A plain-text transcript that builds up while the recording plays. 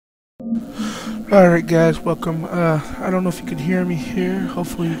Alright guys, welcome. I don't know if you can hear me here.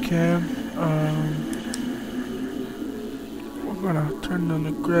 Hopefully you can. We're gonna turn down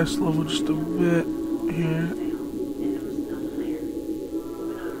the grass level just a bit here.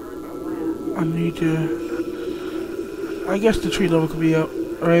 I guess the tree level could be up,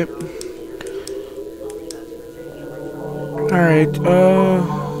 right? Alright, normal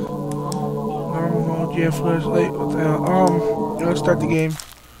mode, yeah, flashlight, what the hell? Let's start the game.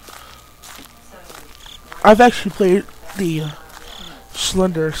 I've actually played the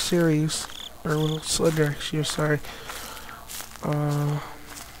Slender series, or Slender, sorry. I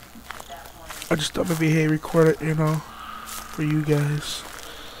just thought maybe, hey, record it, you know, for you guys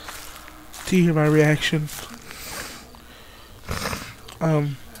to hear my reaction.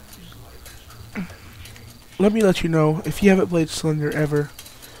 Let me let you know, if you haven't played Slender ever,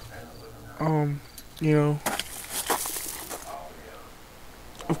 you know,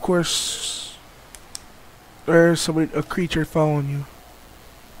 of course, there's a creature following you.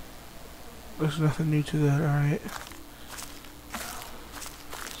 There's nothing new to that, alright.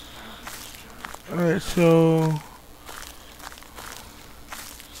 Alright, so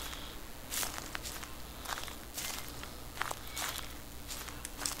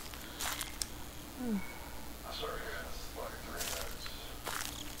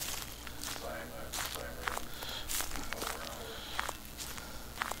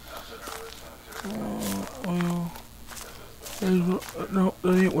well, no,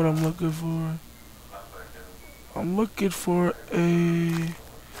 that ain't what I'm looking for. I'm looking for some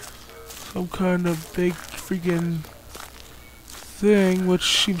kind of big freaking thing,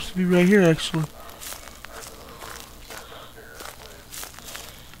 which seems to be right here actually.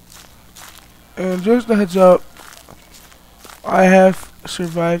 And just a heads up, I have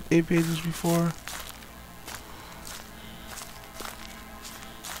survived 8 pages before.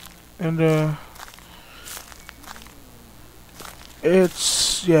 And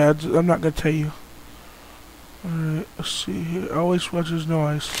I'm not gonna tell you. Alright, let's see here. Always watches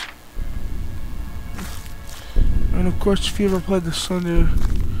noise. And of course, if you ever played the Slender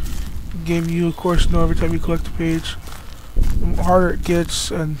game, you of course know every time you collect a page, the harder it gets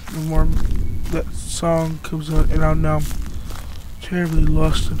and the more that song comes on. And I'm now terribly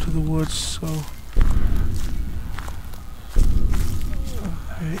lost into the woods, so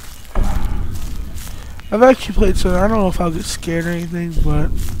okay. I've actually played Slender. I don't know if I'll get scared or anything,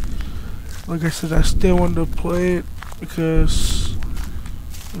 but like I said, I still wanted to play it because,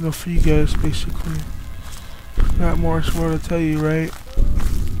 you know, for you guys, basically. Not much more to tell you, right?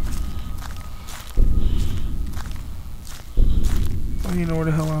 Oh, you know where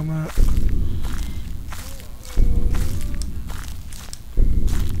the hell I'm at.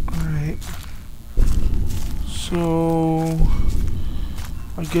 Alright. So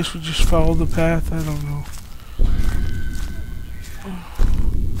I guess we just follow the path, I don't know.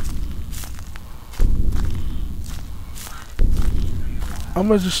 I'm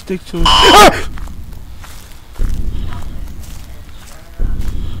gonna just stick to it.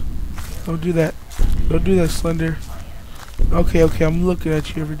 Don't do that. Don't do that, Slender. Okay, I'm looking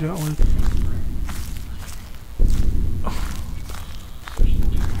at you evidently.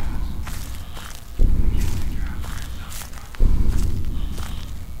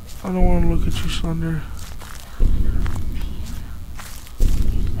 I don't want to look at you, Slender.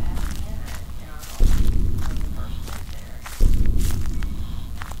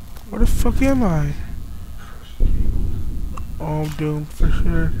 Where the fuck am I? Oh, I'm doomed for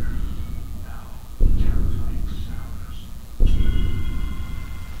sure.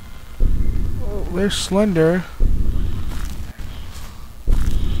 Oh, there's Slender.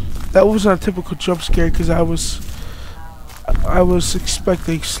 That wasn't a typical jump scare because I was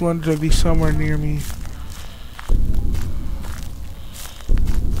expecting Slender to be somewhere near me.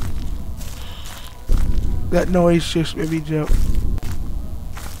 That noise just made me jump.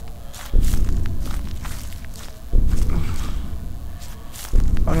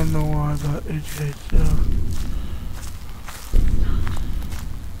 I don't know why, but it did.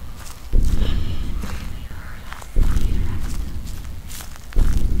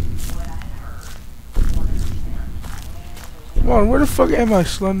 Come on, where the fuck am I,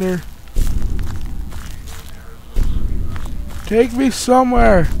 Slender? Take me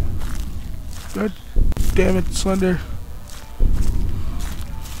somewhere. God damn it, Slender.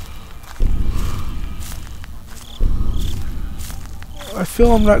 I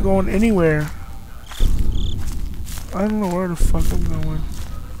feel I'm not going anywhere. I don't know where the fuck I'm going.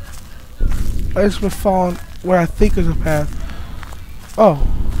 I just been following what I think is a path. Oh.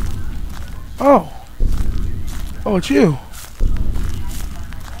 Oh. Oh, it's you.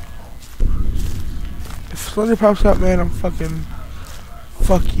 Slender pops out, man, I'm fucking...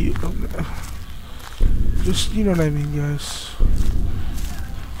 Fuck you. Just, you know what I mean, guys.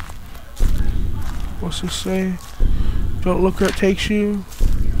 What's he say? Don't look where it takes you.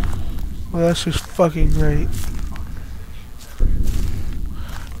 Well, that's just fucking great.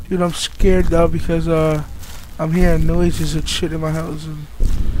 Dude, I'm scared though because I'm hearing noises and shit in my house,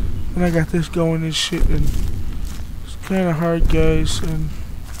 and I got this going and shit, and it's kind of hard, guys, and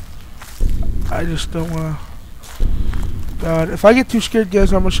I just don't want to. God, if I get too scared,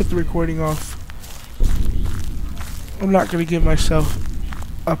 guys, I'm gonna shut the recording off. I'm not gonna give myself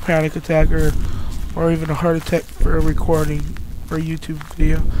a panic attack or even a heart attack for a recording for a YouTube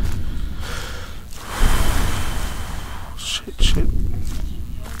video. Shit.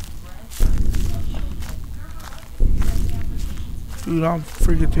 Dude, I'm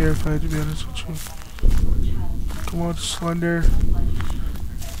freaking terrified, to be honest with you. Come on, Slender.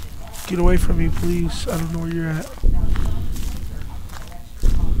 Get away from me, please. I don't know where you're at.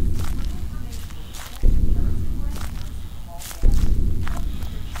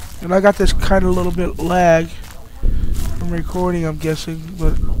 And I got this kind of little bit lag from recording, I'm guessing,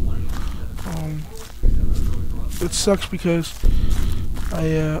 but it sucks because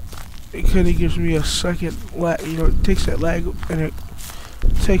it kind of gives me a second lag. You know, it takes that lag and it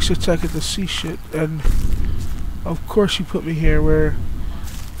takes a second to see shit. And of course, you put me here where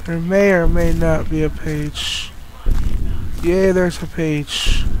there may or may not be a page. Yeah, there's a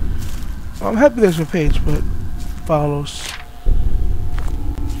page. Well, I'm happy there's a page, but follows.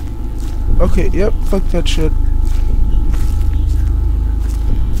 Okay, yep, fuck that shit.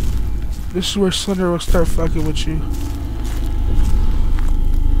 This is where Slender will start fucking with you.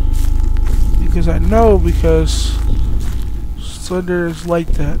 Because I know, because Slender is like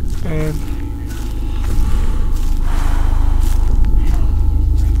that, and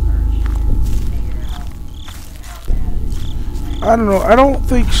I don't know, I don't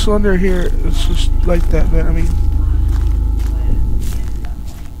think Slender here is just like that, man. I mean,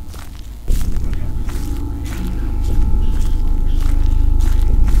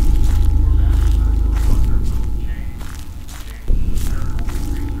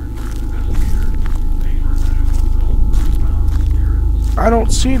 I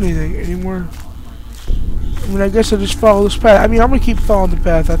don't see anything anymore. I mean, I guess I just follow this path. I mean, I'm gonna keep following the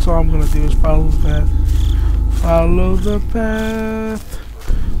path. That's all I'm gonna do is follow the path. Follow the path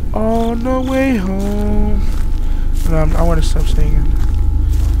on the way home. And I want to stop singing.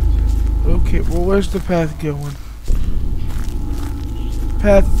 Okay, well, where's the path going?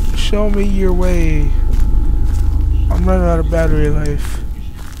 Path, show me your way. I'm running out of battery life.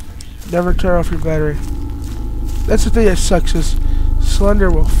 Never turn off your battery. That's the thing that sucks is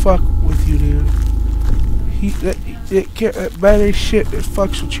Slender will fuck with you, dude. That battery shit, it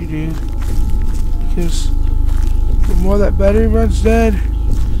fucks with you, dude. Because the more that battery runs dead,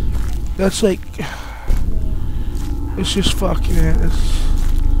 that's like, it's just fucking it.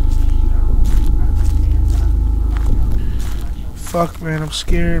 Fuck, man, I'm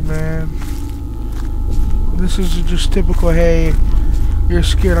scared, man. This is just typical, hey, you're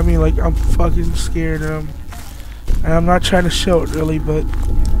scared. I mean, like, I'm fucking scared, and I'm not trying to show it really, but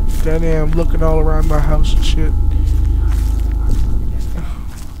goddamn, I'm looking all around my house and shit.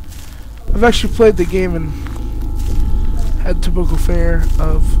 I've actually played the game and had typical fare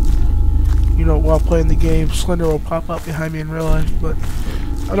of, you know, while playing the game, Slender will pop up behind me in real life, but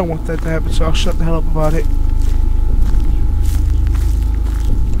I don't want that to happen, so I'll shut the hell up about it.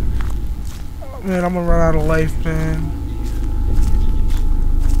 Oh, man, I'm gonna run out of life, man.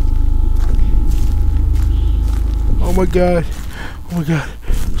 Oh my god. Oh my god.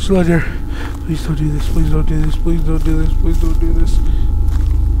 Slender. Please don't do this. Please don't do this. Please don't do this. Please don't do this.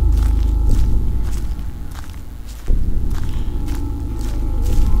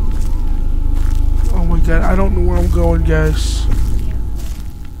 Oh my god. I don't know where I'm going, guys.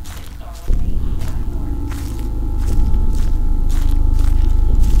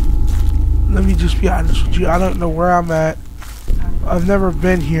 Let me just be honest with you. I don't know where I'm at. I've never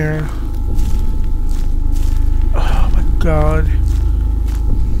been here. God.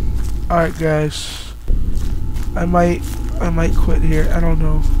 Alright, guys. I might quit here. I don't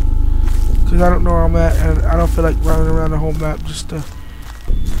know. Because I don't know where I'm at, and I don't feel like running around the whole map just to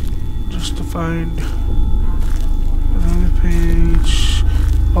find another page.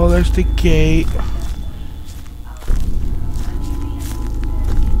 Oh, there's the gate.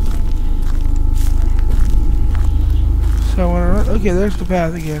 So I wanna run. Okay, there's the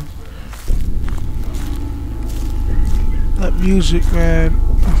path again. That music, man.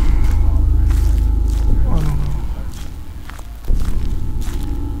 I don't know.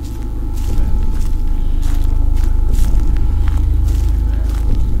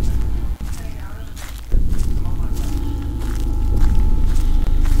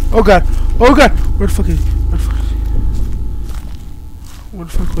 Oh god. Oh god. Where the fuck is he? Where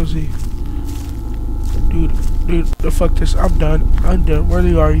the fuck was he? Dude, the fuck this. I'm done. Where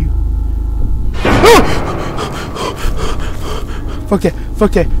are you?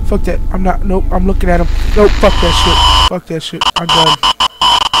 Fuck that. I'm not. Nope. I'm looking at him. Nope. Fuck that shit. I'm done.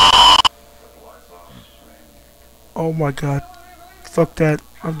 Oh my god. Fuck that.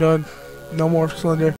 I'm done. No more Slender.